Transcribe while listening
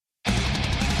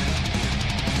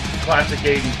classic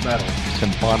 80s metal.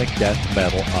 Symphonic death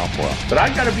metal opera. But I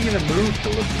gotta be in the mood to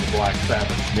listen to Black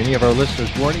Sabbath. Many of our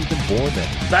listeners weren't even born then.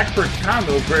 Back for its time,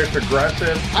 it was very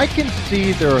progressive. I can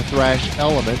see there are thrash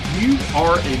elements. You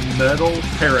are a metal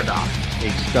paradox. A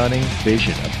stunning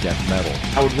vision of death metal.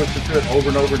 I would listen to it over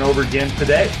and over and over again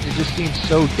today. It just seems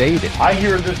so dated. I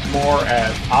hear this more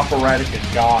as operatic and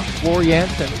goth. Floor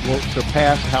Jansen will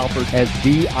surpass Halford as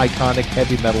the iconic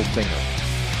heavy metal singer.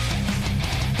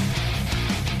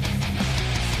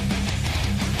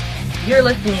 You're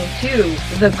listening to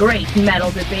the Great Metal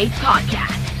Debate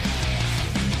Podcast.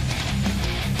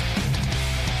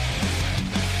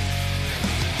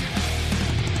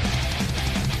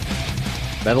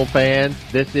 Metal fans,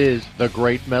 this is the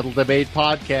Great Metal Debate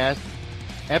Podcast,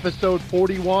 episode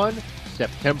 41,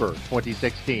 September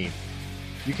 2016.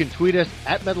 You can tweet us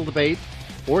at Metal Debate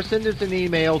or send us an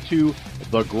email to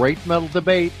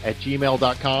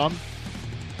thegreatmetaldebate@gmail.com.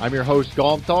 I'm your host,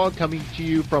 Galmthog, coming to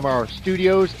you from our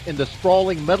studios in the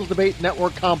sprawling Metal Debate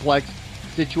Network complex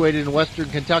situated in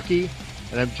Western Kentucky,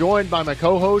 and I'm joined by my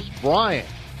co-host, Brian.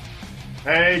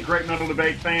 Hey, Great Metal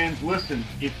Debate fans, listen,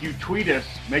 if you tweet us,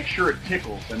 make sure it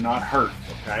tickles and not hurts,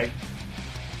 okay?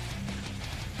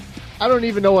 I don't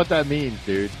even know what that means,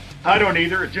 dude. I don't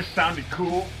either. It just sounded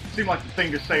cool. Seemed like the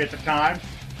thing to say at the time.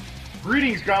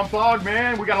 Greetings, Galmthog,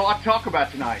 man. We got a lot to talk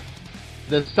about tonight.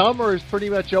 The summer is pretty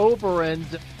much over, and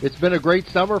it's been a great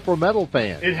summer for metal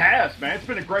fans. It has, man. It's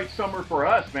been a great summer for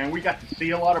us, man. We got to see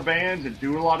a lot of bands and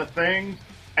do a lot of things,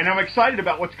 and I'm excited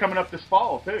about what's coming up this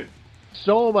fall, too.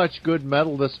 So much good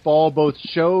metal this fall, both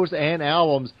shows and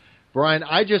albums. Brian,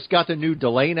 I just got the new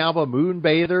Delain album,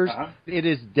 Moonbathers. It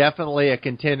is definitely a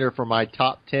contender for my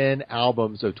top 10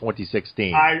 albums of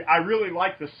 2016. I really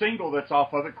like the single that's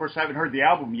off of it. Of course, I haven't heard the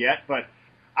album yet, but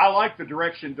I like the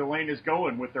direction Delain is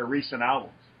going with their recent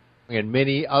albums. And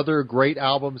many other great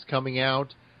albums coming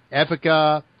out.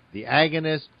 Epica, The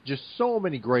Agonist, just so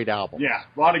many great albums. Yeah,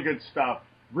 a lot of good stuff.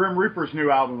 Grim Reaper's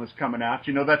new album is coming out.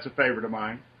 You know that's a favorite of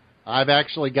mine. I've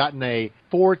actually gotten a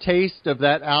foretaste of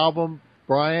that album,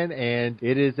 Brian, and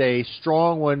it is a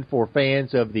strong one for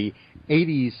fans of the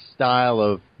 80s style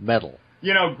of metal.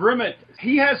 You know, Grimmett,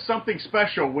 he has something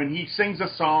special when he sings a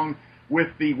song with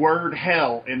the word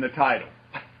hell in the title.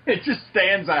 It just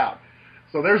stands out.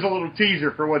 So there's a little teaser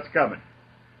for what's coming.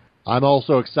 I'm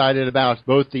also excited about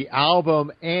both the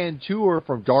album and tour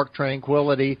from Dark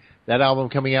Tranquillity. That album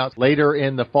coming out later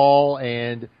in the fall,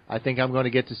 and I think I'm going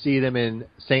to get to see them in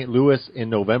St. Louis in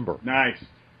November. Nice.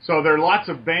 So there are lots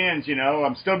of bands, you know.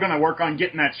 I'm still going to work on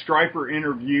getting that Stryper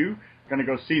interview. Going to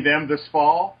go see them this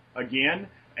fall again,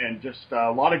 and just a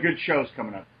lot of good shows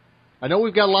coming up. I know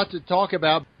we've got a lot to talk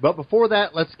about, but before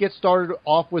that, let's get started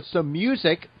off with some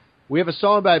music. We have a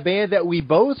song by a band that we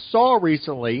both saw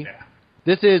recently. Yeah.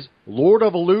 This is Lord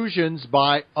of Illusions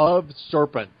by Of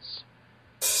Serpents.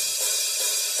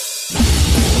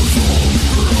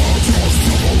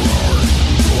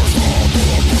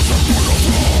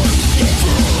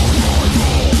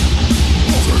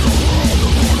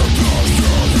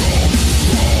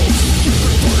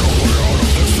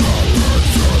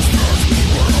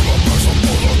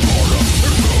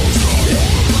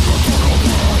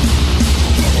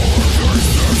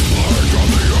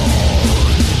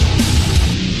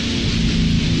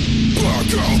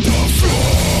 Out the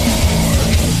floor.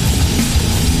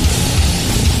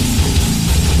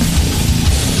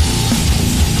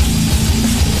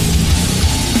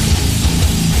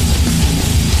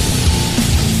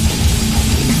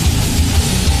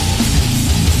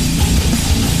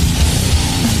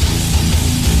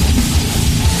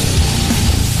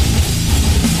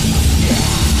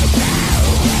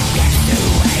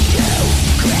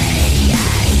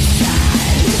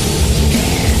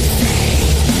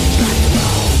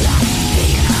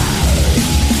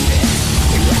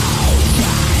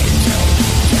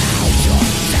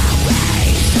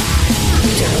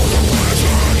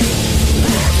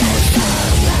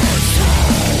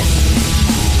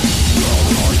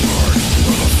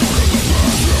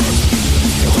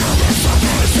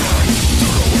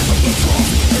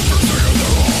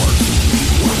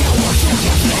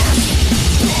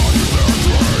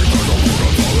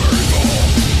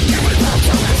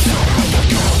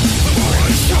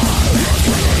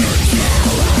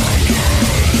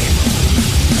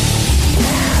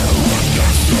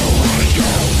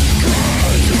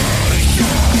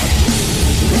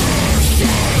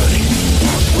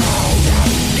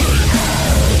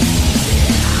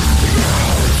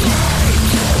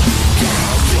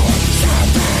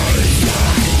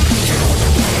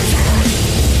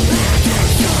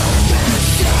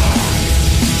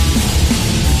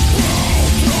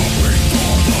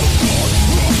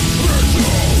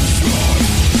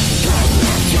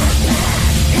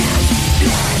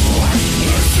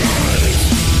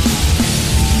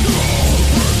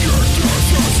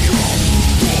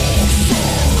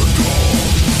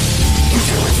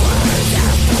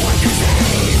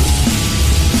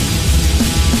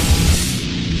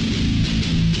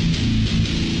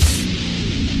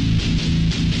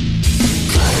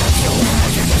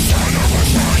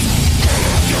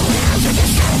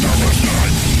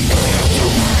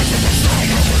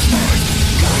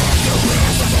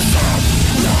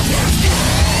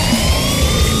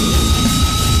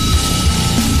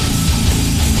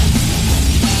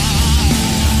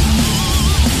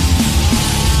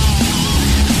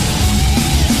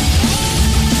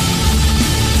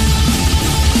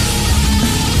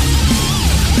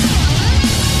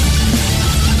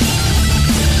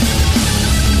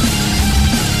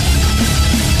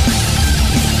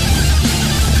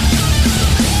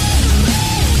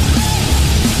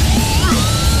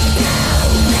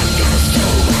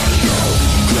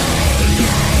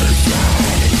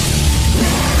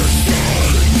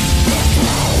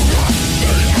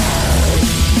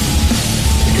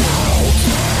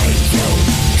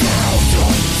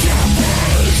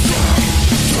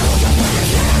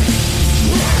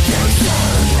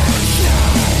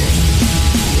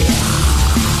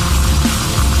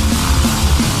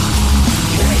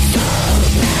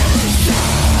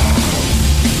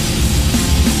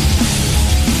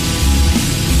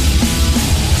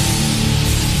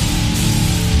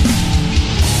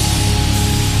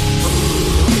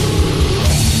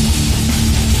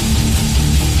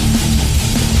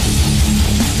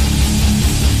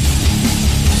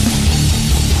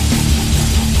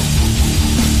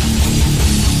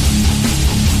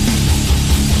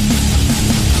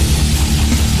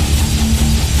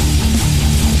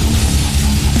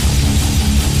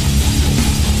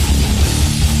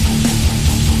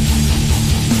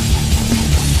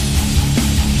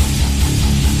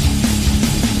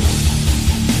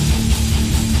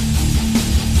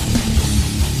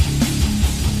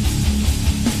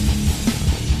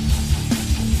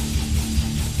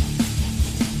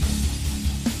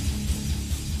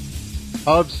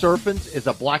 Of Serpents is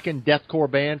a blackened deathcore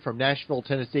band from Nashville,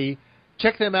 Tennessee.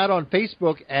 Check them out on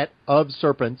Facebook at Of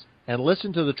Serpents and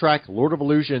listen to the track Lord of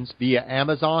Illusions via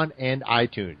Amazon and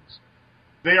iTunes.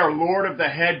 They are Lord of the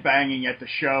Headbanging at the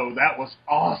show. That was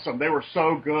awesome. They were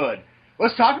so good.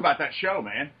 Let's talk about that show,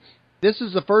 man. This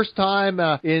is the first time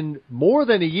in more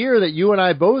than a year that you and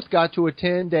I both got to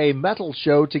attend a metal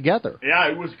show together. Yeah,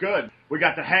 it was good. We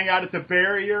got to hang out at the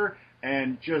Barrier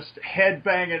and just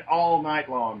headbang it all night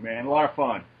long, man. A lot of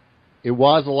fun. It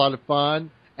was a lot of fun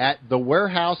at the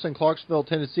Warehouse in Clarksville,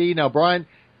 Tennessee. Now, Brian,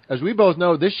 as we both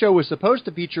know, this show was supposed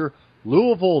to feature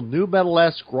Louisville nu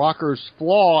metal-esque rockers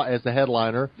Flaw as the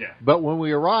headliner. Yeah. But when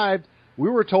we arrived,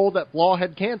 we were told that Flaw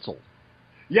had canceled.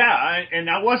 Yeah, and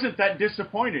I wasn't that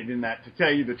disappointed in that, to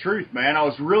tell you the truth, man. I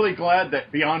was really glad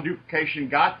that Beyond Duplication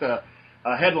got the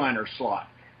headliner slot.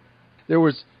 There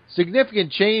was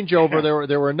significant changeover.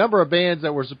 There were a number of bands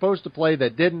that were supposed to play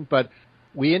that didn't, but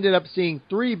we ended up seeing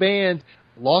three bands,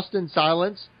 Lost in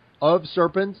Silence, Of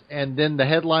Serpents, and then the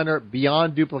headliner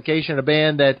Beyond Duplication, a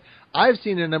band that I've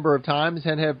seen a number of times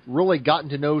and have really gotten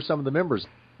to know some of the members.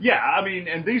 Yeah, I mean,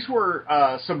 and these were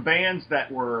some bands that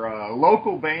were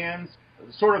local bands,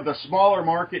 sort of the smaller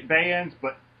market bands,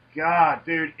 but God,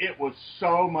 dude, it was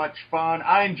so much fun.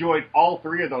 I enjoyed all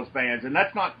three of those bands, and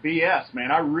that's not BS,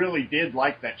 man. I really did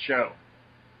like that show.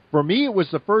 For me, it was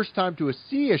the first time to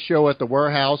see a show at the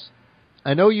Warehouse.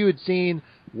 I know you had seen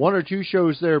one or two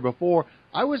shows there before.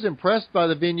 I was impressed by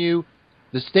the venue.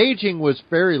 The staging was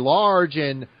very large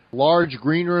and large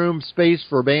green room space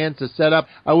for bands to set up.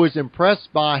 I was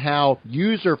impressed by how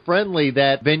user-friendly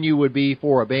that venue would be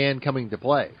for a band coming to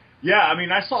play. Yeah, I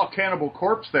mean, I saw Cannibal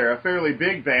Corpse there, a fairly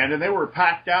big band, and they were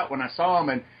packed out when I saw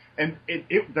them, and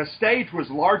the stage was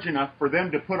large enough for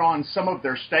them to put on some of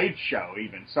their stage show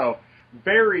even. So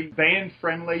very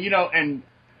band-friendly, you know, and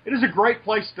it is a great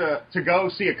place to go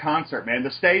see a concert, man.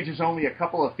 The stage is only a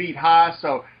couple of feet high,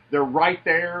 so they're right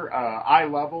there, eye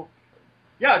level.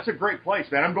 Yeah, it's a great place,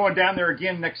 man. I'm going down there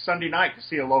again next Sunday night to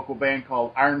see a local band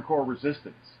called Iron Core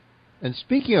Resistance. And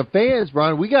speaking of fans,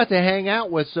 Brian, we got to hang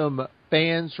out with some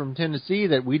fans from Tennessee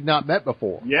that we'd not met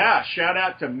before. Yeah, shout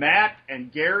out to Matt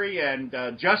and Gary and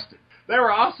Justin. They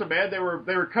were awesome, man. They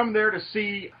were coming there to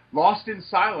see Lost in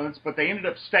Silence, but they ended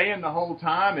up staying the whole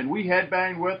time, and we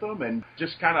headbanged with them and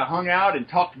just kind of hung out and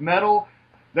talked metal.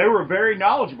 They were very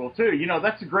knowledgeable, too. You know,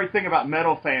 that's the great thing about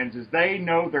metal fans is they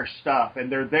know their stuff,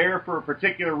 and they're there for a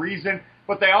particular reason,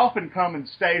 but they often come and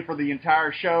stay for the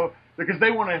entire show because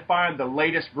they want to find the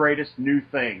latest, greatest new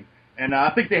thing. And I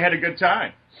think they had a good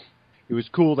time. It was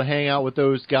cool to hang out with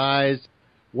those guys.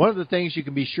 One of the things you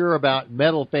can be sure about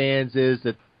metal fans is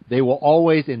that they will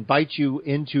always invite you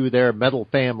into their metal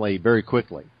family very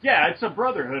quickly. Yeah, it's a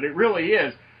brotherhood. It really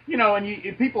is. You know,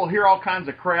 and people hear all kinds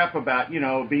of crap about, you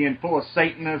know, being full of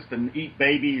Satanists and eat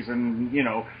babies and, you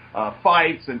know,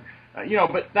 fights and, you know,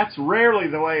 but that's rarely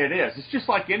the way it is. It's just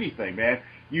like anything, man.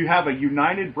 You have a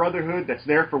united brotherhood that's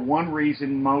there for one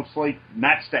reason mostly, and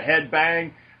that's to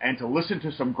headbang and to listen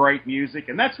to some great music,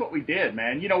 and that's what we did,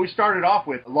 man. You know, we started off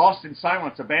with Lost in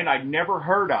Silence, a band I'd never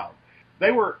heard of.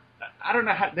 They were, I don't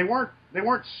know how, they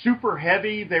weren't super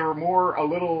heavy. They were more a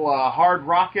little hard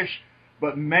rockish,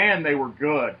 but man, they were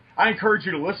good. I encourage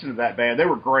you to listen to that band. They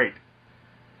were great.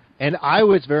 And I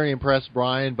was very impressed,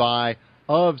 Brian, by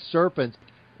Of Serpents.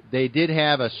 They did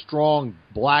have a strong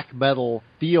black metal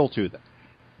feel to them.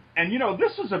 And, you know,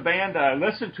 this was a band I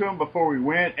listened to them before we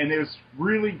went, and it was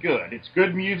really good. It's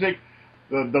good music.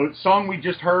 The song we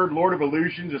just heard, Lord of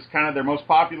Illusions, is kind of their most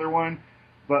popular one.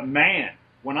 But, man,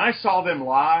 when I saw them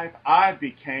live, I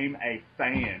became a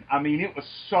fan. I mean, it was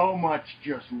so much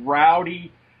just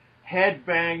rowdy,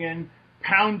 headbanging,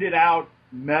 pounded out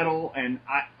metal, and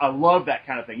I love that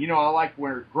kind of thing. You know, I like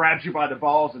where it grabs you by the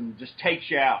balls and just takes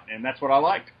you out, and that's what I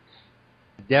liked.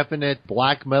 Definite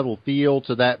black metal feel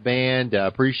to that band.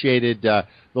 Appreciated the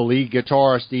lead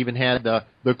guitarist even had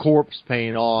the corpse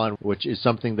paint on, which is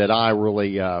something that I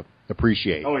really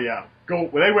appreciate. Oh, yeah.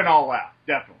 They went all out.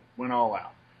 Definitely went all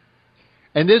out.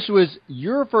 And this was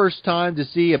your first time to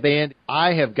see a band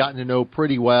I have gotten to know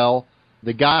pretty well.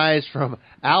 The guys from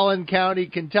Allen County,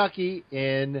 Kentucky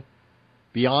in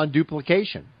Beyond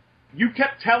Duplication. You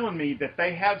kept telling me that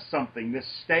they have something, this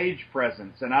stage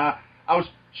presence, and I was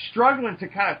struggling to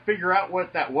kind of figure out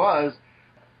what that was,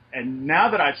 and now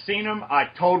that I've seen them, I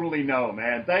totally know,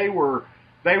 man. They were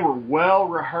well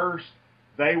rehearsed.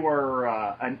 They were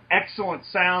an excellent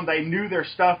sound. They knew their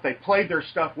stuff. They played their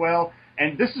stuff well.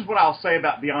 And this is what I'll say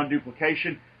about Beyond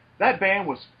Duplication. That band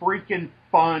was freaking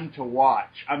fun to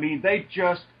watch. I mean, they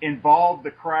just involved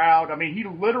the crowd. I mean, he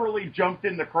literally jumped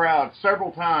in the crowd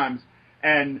several times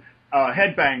and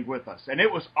headbanged with us, and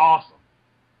it was awesome.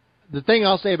 The thing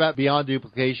I'll say about Beyond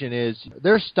Duplication is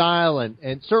their style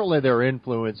and certainly their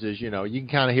influences. You know, you can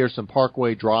kind of hear some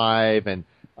Parkway Drive and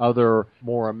other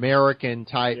more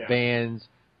American-type bands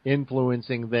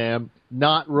influencing them.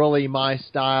 Not really my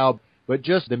style, but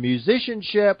just the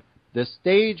musicianship, the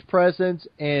stage presence,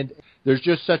 and there's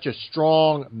just such a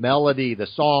strong melody. The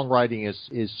songwriting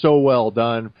is so well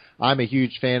done. I'm a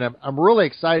huge fan. I'm really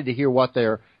excited to hear what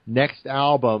their next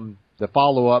album, the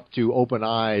follow-up to Open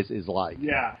Eyes, is like.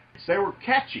 Yeah, they were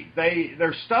catchy.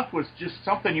 Their stuff was just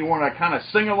something you want to kind of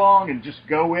sing along and just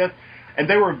go with, and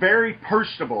they were very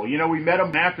personable. You know, we met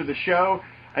them after the show,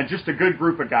 and just a good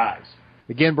group of guys.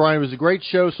 Again, Brian, it was a great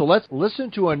show, so let's listen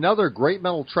to another great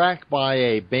metal track by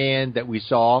a band that we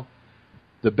saw,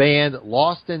 the band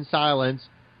Lost in Silence.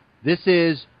 This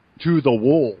is To the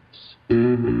Wolves.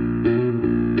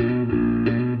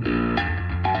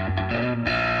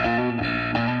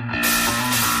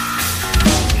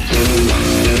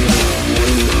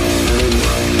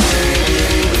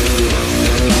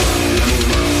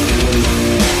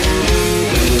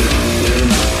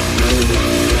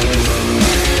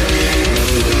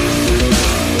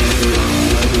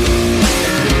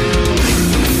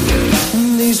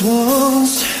 These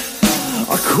walls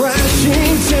are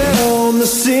crashing down, the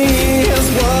sea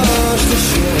has washed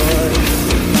ashore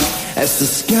as the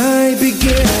sky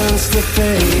begins to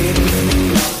fade.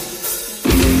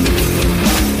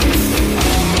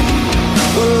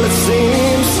 Well, it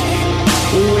seems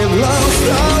we've lost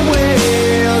our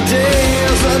way, our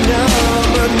days are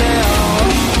numbered now,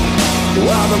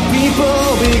 while the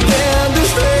people began to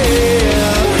stray.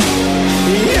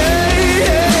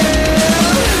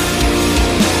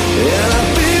 And I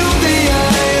feel the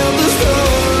eye of the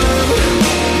storm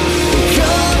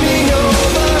coming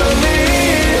over me.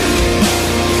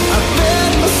 I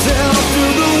fed myself to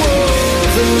the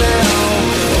wolves, and now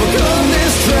will come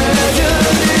this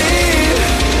tragedy.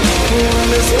 When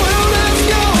this world has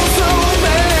gone so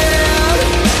bad,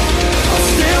 I'll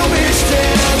still be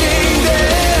standing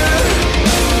there.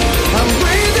 I'm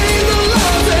breathing the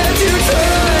love that you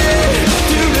tried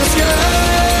to disguise.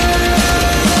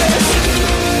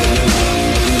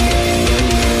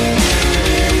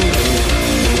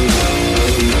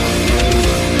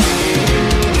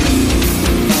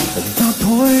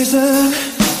 Poison,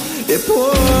 it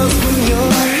pours from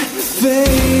your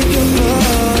fake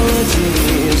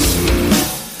apologies.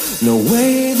 No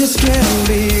way this can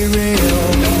be real.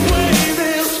 No way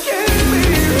this can be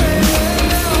real.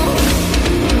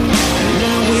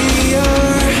 Now we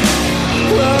are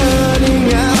running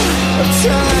out of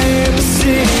time to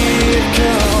see it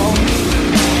come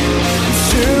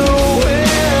to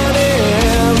an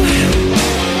end.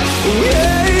 Yeah.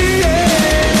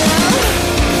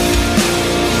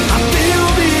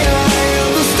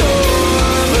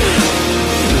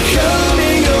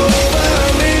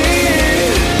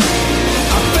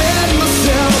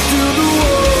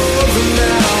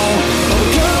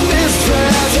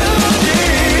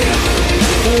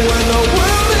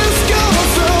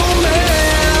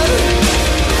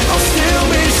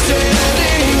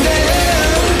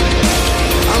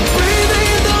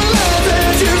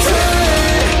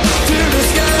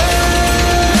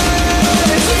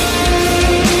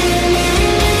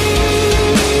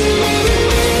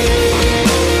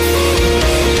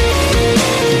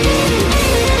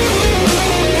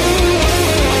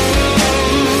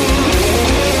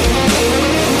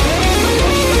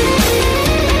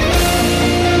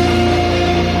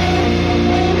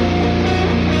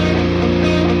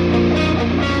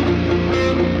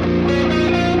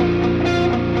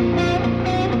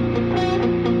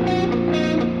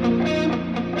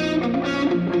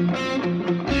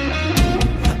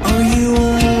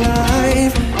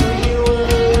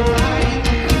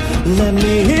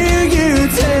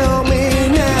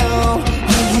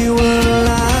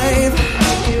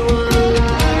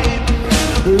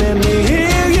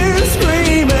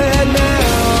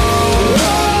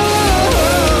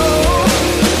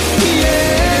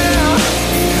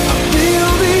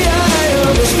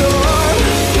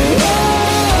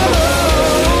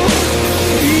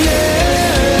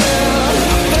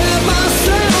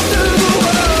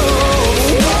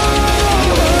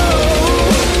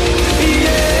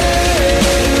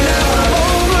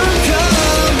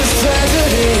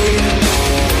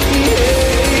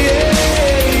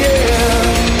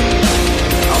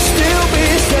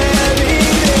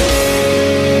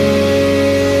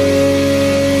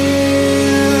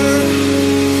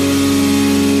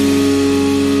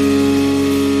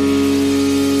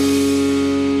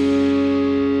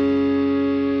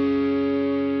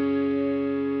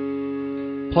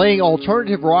 Playing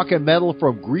alternative rock and metal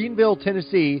from Greenville,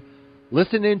 Tennessee,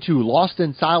 listen into Lost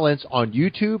in Silence on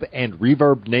YouTube and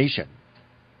Reverb Nation.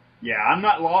 Yeah, I'm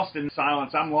not lost in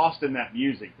silence. I'm lost in that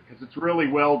music because it's really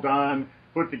well done,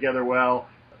 put together well.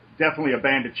 Definitely a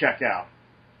band to check out.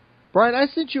 Brian, I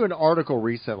sent you an article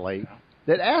recently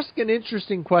that asked an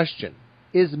interesting question.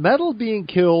 Is metal being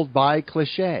killed by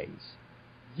cliches?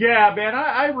 Yeah, man,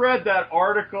 I read that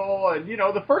article, and,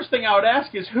 the first thing I would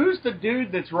ask is, who's the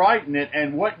dude that's writing it,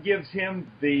 and what gives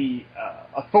him the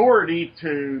authority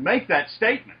to make that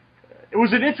statement? It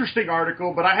was an interesting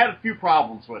article, but I had a few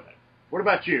problems with it. What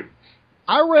about you?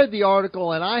 I read the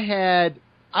article, and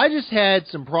I just had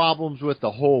some problems with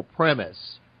the whole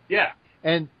premise. Yeah.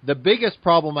 And the biggest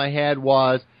problem I had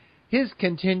was his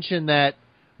contention that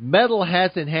metal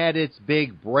hasn't had its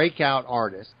big breakout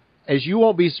artist. As you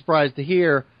won't be surprised to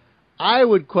hear, I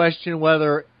would question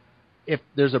whether, if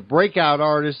there's a breakout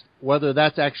artist, whether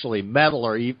that's actually metal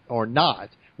or not,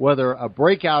 whether a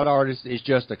breakout artist is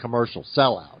just a commercial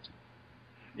sellout.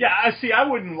 Yeah, I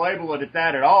wouldn't label it at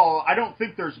that at all. I don't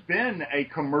think there's been a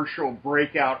commercial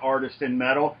breakout artist in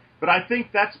metal, but I think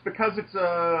that's because it's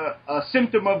a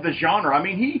symptom of the genre. I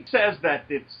mean, he says that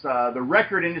it's the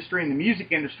record industry and the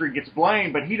music industry gets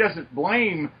blamed, but he doesn't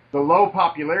blame the low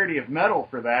popularity of metal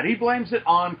for that. He blames it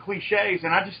on cliches,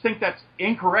 and I just think that's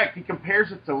incorrect. He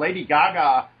compares it to Lady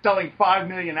Gaga selling 5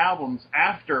 million albums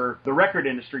after the record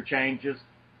industry changes,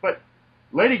 but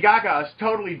Lady Gaga is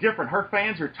totally different. Her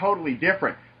fans are totally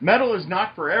different. Metal is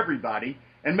not for everybody,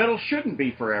 and metal shouldn't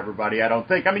be for everybody, I don't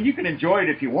think. I mean, you can enjoy it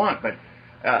if you want, but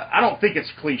I don't think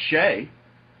it's cliche.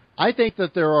 I think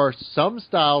that there are some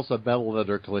styles of metal that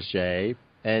are cliche,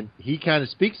 and he kind of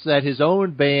speaks to that. His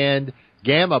own band,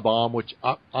 Gamma Bomb, which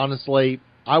honestly,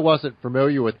 I wasn't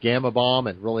familiar with Gamma Bomb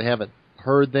and really haven't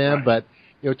heard them, right.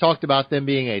 But talked about them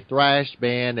being a thrash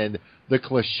band and the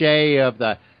cliche of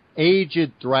the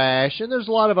aged thrash, and there's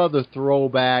a lot of other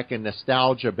throwback and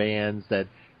nostalgia bands that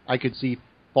I could see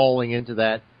falling into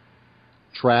that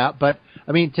trap. But,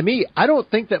 I mean, to me, I don't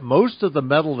think that most of the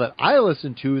metal that I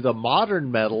listen to, the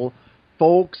modern metal,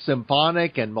 folk,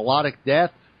 symphonic, and melodic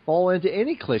death, fall into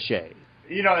any cliche.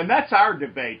 And that's our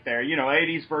debate there,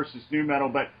 80s versus new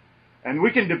metal, and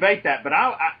we can debate that, but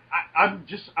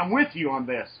I'm with you on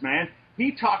this, man.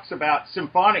 He talks about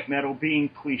symphonic metal being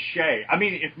cliche. I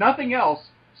mean, if nothing else,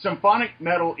 symphonic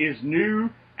metal is new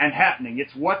and happening.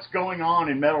 It's what's going on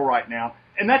in metal right now.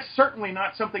 And that's certainly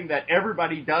not something that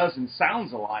everybody does and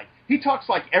sounds alike. He talks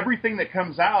like everything that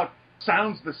comes out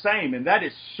sounds the same, and that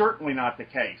is certainly not the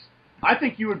case. I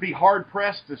think you would be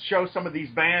hard-pressed to show some of these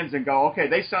bands and go, okay,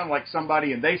 they sound like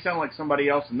somebody, and they sound like somebody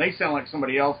else, and they sound like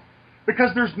somebody else,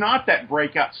 because there's not that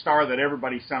breakout star that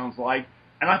everybody sounds like,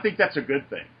 and I think that's a good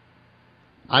thing.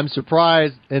 I'm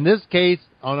surprised. In this case,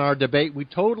 on our debate, we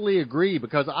totally agree,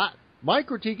 because my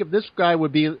critique of this guy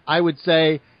would be, I would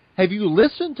say, have you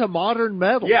listened to modern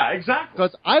metal? Yeah, exactly.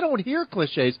 Because I don't hear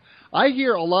cliches. I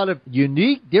hear a lot of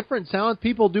unique, different sounds,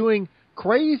 people doing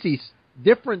crazy,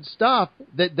 different stuff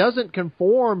that doesn't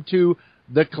conform to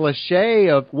the cliche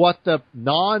of what the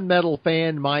non-metal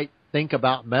fan might think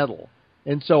about metal.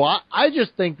 And so I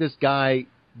just think this guy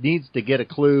needs to get a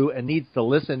clue and needs to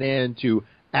listen in to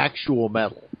actual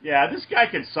metal. Yeah, this guy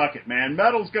can suck it, man.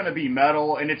 Metal's going to be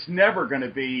metal, and it's never going to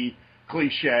be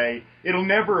cliche. It'll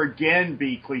never again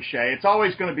be cliche. It's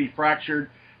always going to be fractured,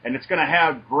 and it's going to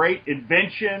have great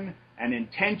invention and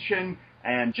intention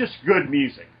and just good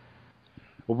music.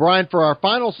 Well, Brian, for our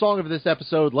final song of this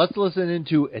episode, let's listen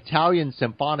into Italian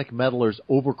symphonic metalers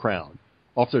Overcrown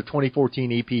off their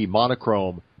 2014 EP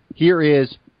Monochrome. Here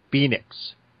is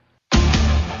Phoenix.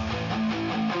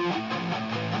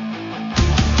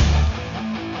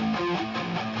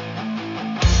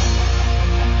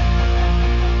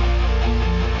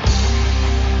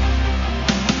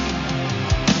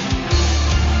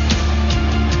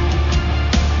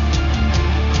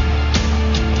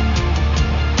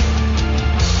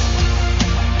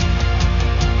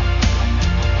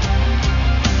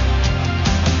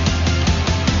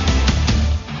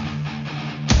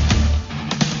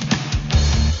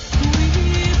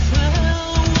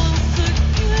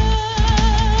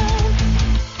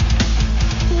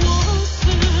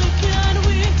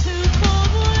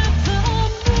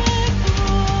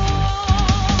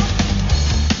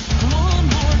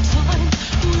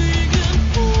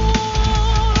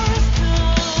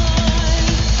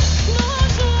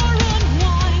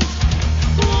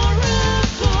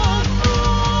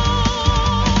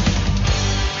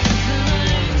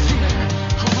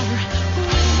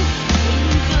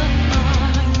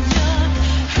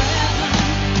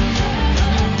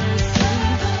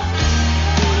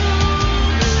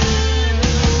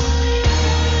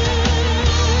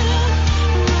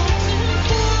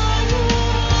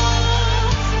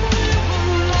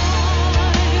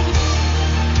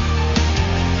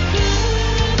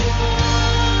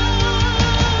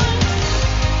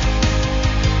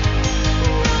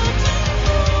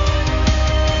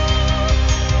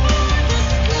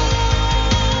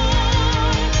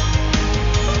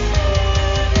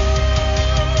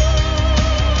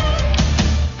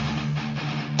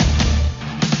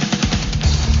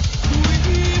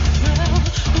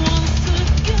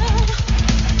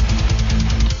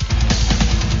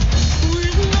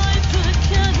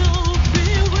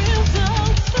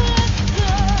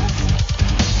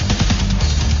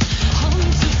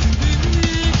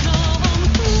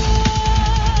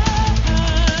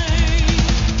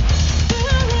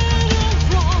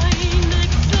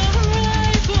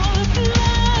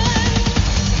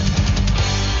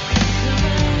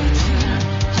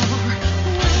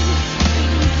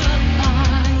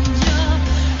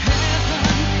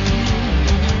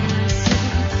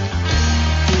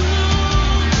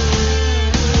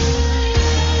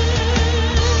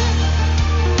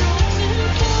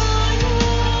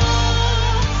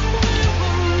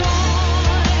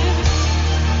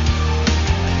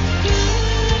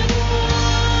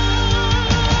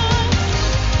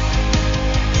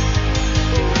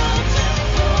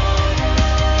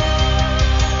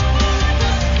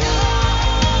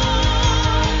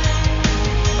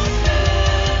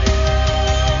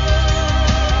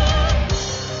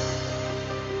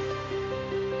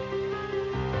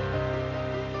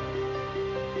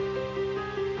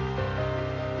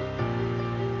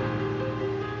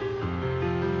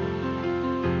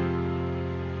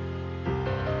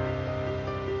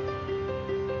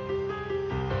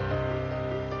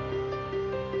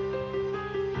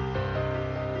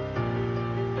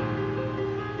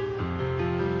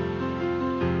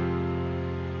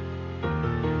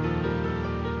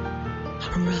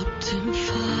 wrapped in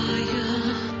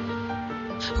fire,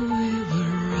 we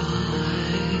will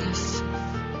rise.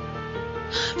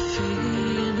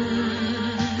 Phoenix.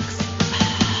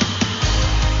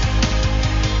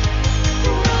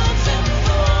 Wrapped in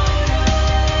fire,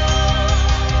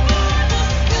 the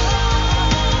sky.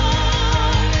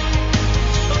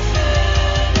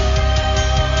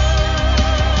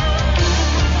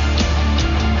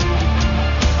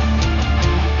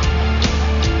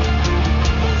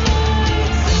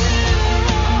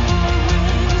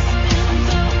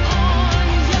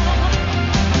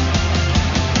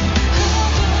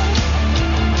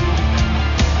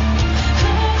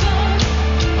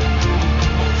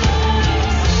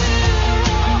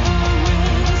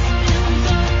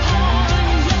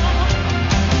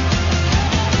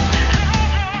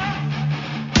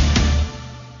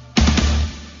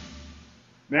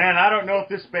 Man, I don't know if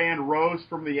this band rose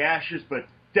from the ashes, but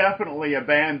definitely a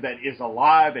band that is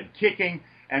alive and kicking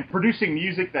and producing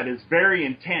music that is very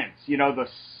intense. You know, the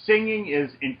singing is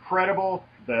incredible.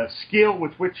 The skill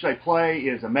with which they play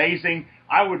is amazing.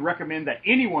 I would recommend that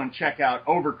anyone check out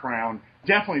Overcrown,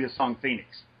 definitely the song Phoenix.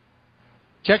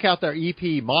 Check out their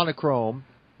EP, Monochrome.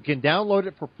 You can download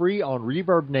it for free on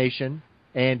Reverb Nation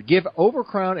and give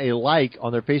Overcrown a like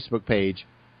on their Facebook page.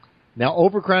 Now,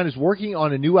 Overcrown is working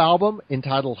on a new album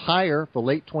entitled Higher for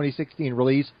late 2016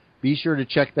 release. Be sure to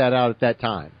check that out at that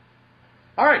time.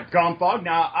 All right, Gomfog.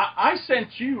 Now, I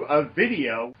sent you a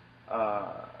video.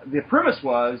 The premise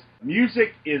was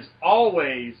music is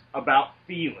always about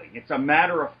feeling. It's a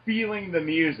matter of feeling the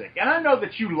music. And I know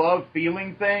that you love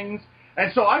feeling things,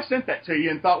 and so I sent that to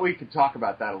you and thought we could talk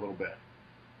about that a little bit.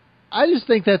 I just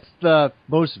think that's the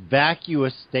most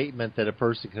vacuous statement that a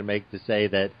person can make, to say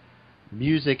that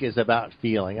music is about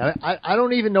feeling. I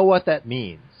don't even know what that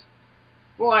means.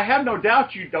 Well, I have no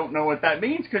doubt you don't know what that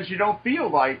means, because you don't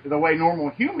feel like the way normal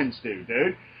humans do,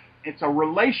 dude. It's a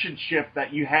relationship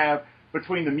that you have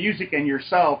between the music and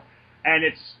yourself, and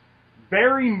it's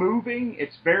very moving.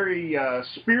 It's very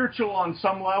spiritual on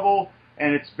some level,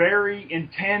 and it's very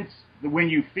intense when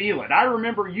you feel it. I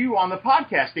remember you on the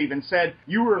podcast even said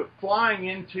you were flying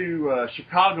into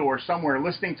Chicago or somewhere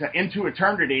listening to Into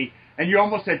Eternity, and you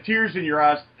almost had tears in your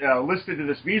eyes listening to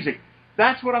this music.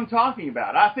 That's what I'm talking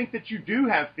about. I think that you do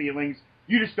have feelings.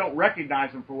 You just don't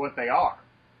recognize them for what they are.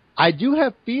 I do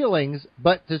have feelings,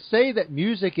 but to say that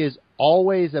music is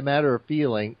always a matter of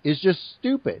feeling is just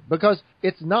stupid, because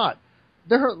it's not.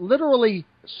 There are literally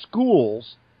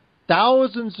schools,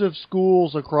 thousands of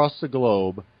schools across the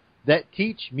globe, that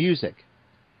teach music.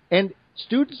 And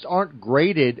students aren't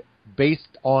graded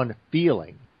based on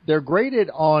feeling. They're graded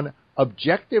on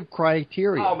objective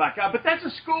criteria. Oh, my God. But that's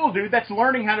a school, dude. That's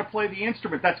learning how to play the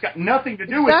instrument. That's got nothing to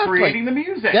do Exactly. with creating the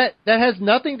music. That has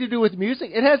nothing to do with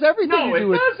music. It has everything No, to do it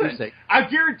with doesn't. music. I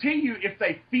guarantee you, if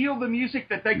they feel the music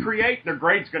that they create, their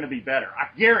grade's going to be better.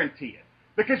 I guarantee it.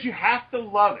 Because you have to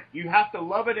love it. You have to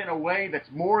love it in a way that's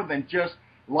more than just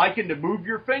liking to move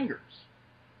your fingers.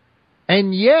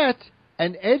 And yet,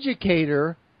 an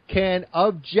educator can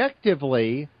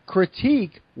objectively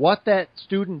critique what that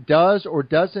student does or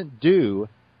doesn't do,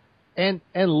 and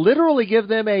literally give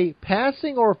them a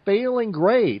passing or failing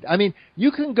grade. I mean,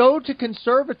 you can go to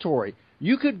conservatory.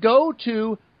 You could go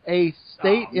to a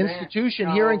state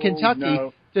institution here in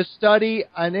Kentucky to study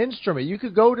an instrument. You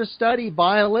could go to study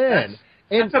violin.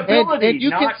 That's ability, and you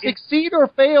can not succeed or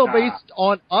fail based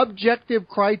on objective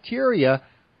criteria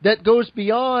that goes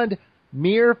beyond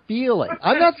mere feeling.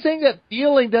 I'm not saying that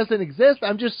feeling doesn't exist.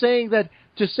 I'm just saying that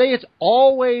to say it's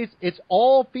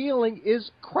all feeling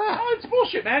is crap. Oh, it's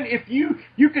bullshit, man. If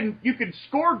you can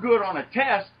score good on a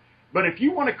test, but if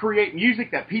you want to create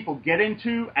music that people get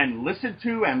into and listen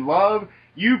to and love,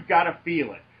 you've got to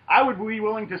feel it. I would be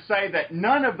willing to say that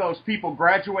none of those people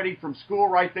graduating from school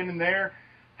right then and there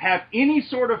have any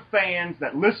sort of fans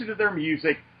that listen to their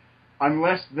music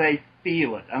unless they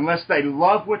feel it, unless they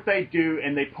love what they do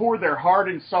and they pour their heart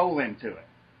and soul into it.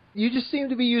 You just seem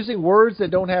to be using words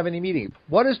that don't have any meaning.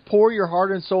 What does pour your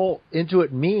heart and soul into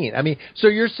it mean? I mean, so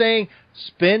you're saying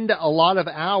spend a lot of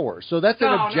hours. So that's an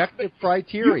objective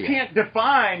criteria. You can't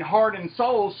define heart and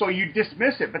soul, so you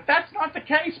dismiss it. But that's not the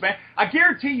case, man. I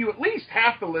guarantee you at least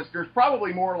half the listeners,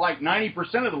 probably more like 90%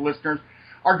 of the listeners,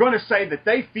 are going to say that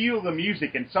they feel the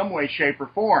music in some way, shape, or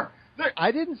form.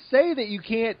 I didn't say that you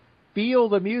can't feel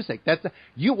the music.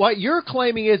 What you're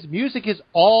claiming is music is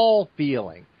all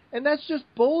feeling. And that's just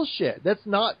bullshit. That's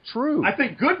not true. I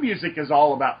think good music is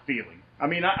all about feeling. I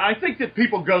mean, I think that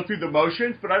people go through the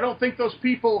motions, but I don't think those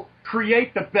people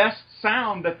create the best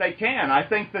sound that they can. I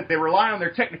think that they rely on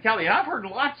their technicality. And I've heard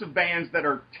lots of bands that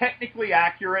are technically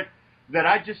accurate that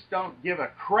I just don't give a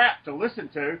crap to listen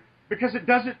to because it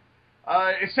doesn't.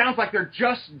 It sounds like they're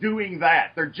just doing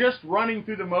that. They're just running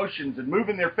through the motions and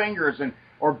moving their fingers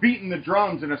or beating the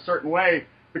drums in a certain way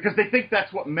because they think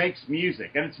that's what makes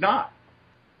music, and it's not.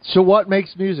 So what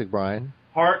makes music, Brian?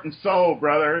 Heart and soul,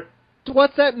 brother.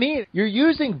 What's that mean? You're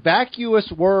using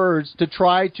vacuous words to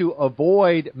try to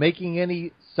avoid making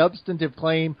any substantive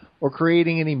claim or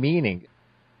creating any meaning.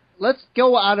 Let's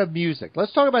go out of music.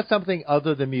 Let's talk about something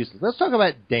other than music. Let's talk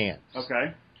about dance.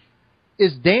 Okay.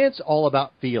 Is dance all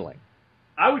about feeling?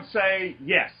 I would say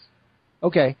yes.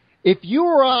 Okay. If you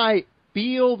or I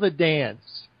feel the dance,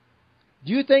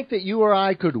 do you think that you or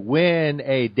I could win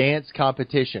a dance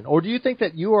competition? Or do you think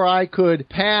that you or I could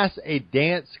pass a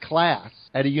dance class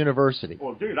at a university?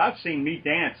 Well, dude, I've seen me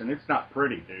dance, and it's not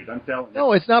pretty, dude. I'm telling you.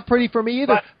 No, it's not pretty for me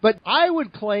either. But I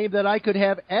would claim that I could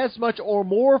have as much or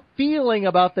more feeling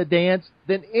about the dance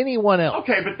than anyone else.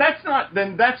 Okay, but that's not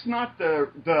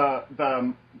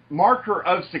the marker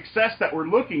of success that we're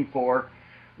looking for.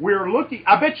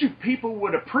 I bet you people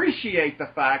would appreciate the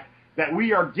fact that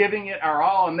we are giving it our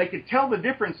all, and they could tell the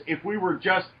difference if we were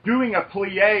just doing a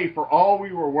plie for all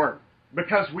we were worth,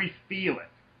 because we feel it.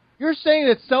 You're saying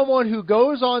that someone who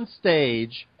goes on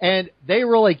stage and they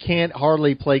really can't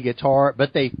hardly play guitar,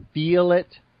 but they feel it,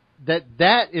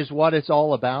 that is what it's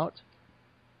all about?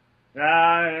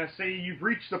 See, you've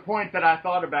reached the point that I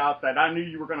thought about that I knew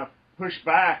you were going to push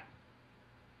back.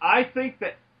 I think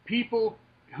that people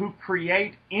who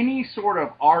create any sort of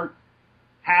art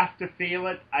have to feel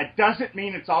it. It doesn't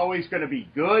mean it's always going to be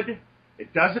good.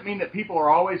 It doesn't mean that people are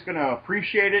always going to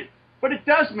appreciate it. But it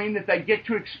does mean that they get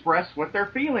to express what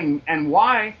they're feeling and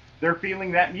why they're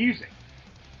feeling that music.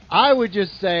 I would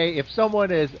just say if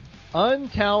someone as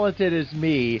untalented as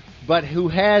me, but who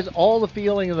has all the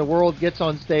feeling in the world, gets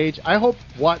on stage, I hope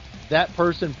what that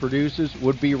person produces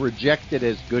would be rejected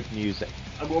as good music.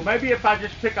 Well, maybe if I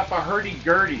just pick up a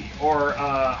hurdy-gurdy or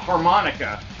a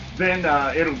harmonica, then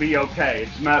it'll be okay.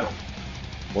 It's metal.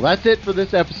 Well, that's it for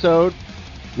this episode.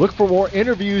 Look for more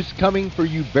interviews coming for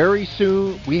you very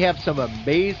soon. We have some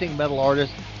amazing metal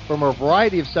artists from a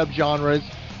variety of subgenres.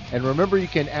 And remember, you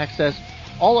can access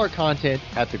all our content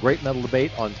at The Great Metal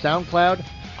Debate on SoundCloud,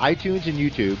 iTunes, and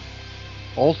YouTube.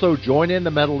 Also, join in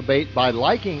the metal debate by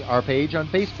liking our page on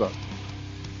Facebook.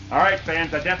 All right,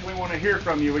 fans, I definitely want to hear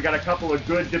from you. We got a couple of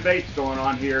good debates going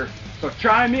on here, so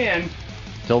chime in.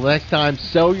 Till next time,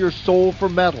 sell your soul for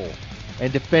metal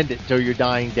and defend it till your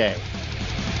dying day.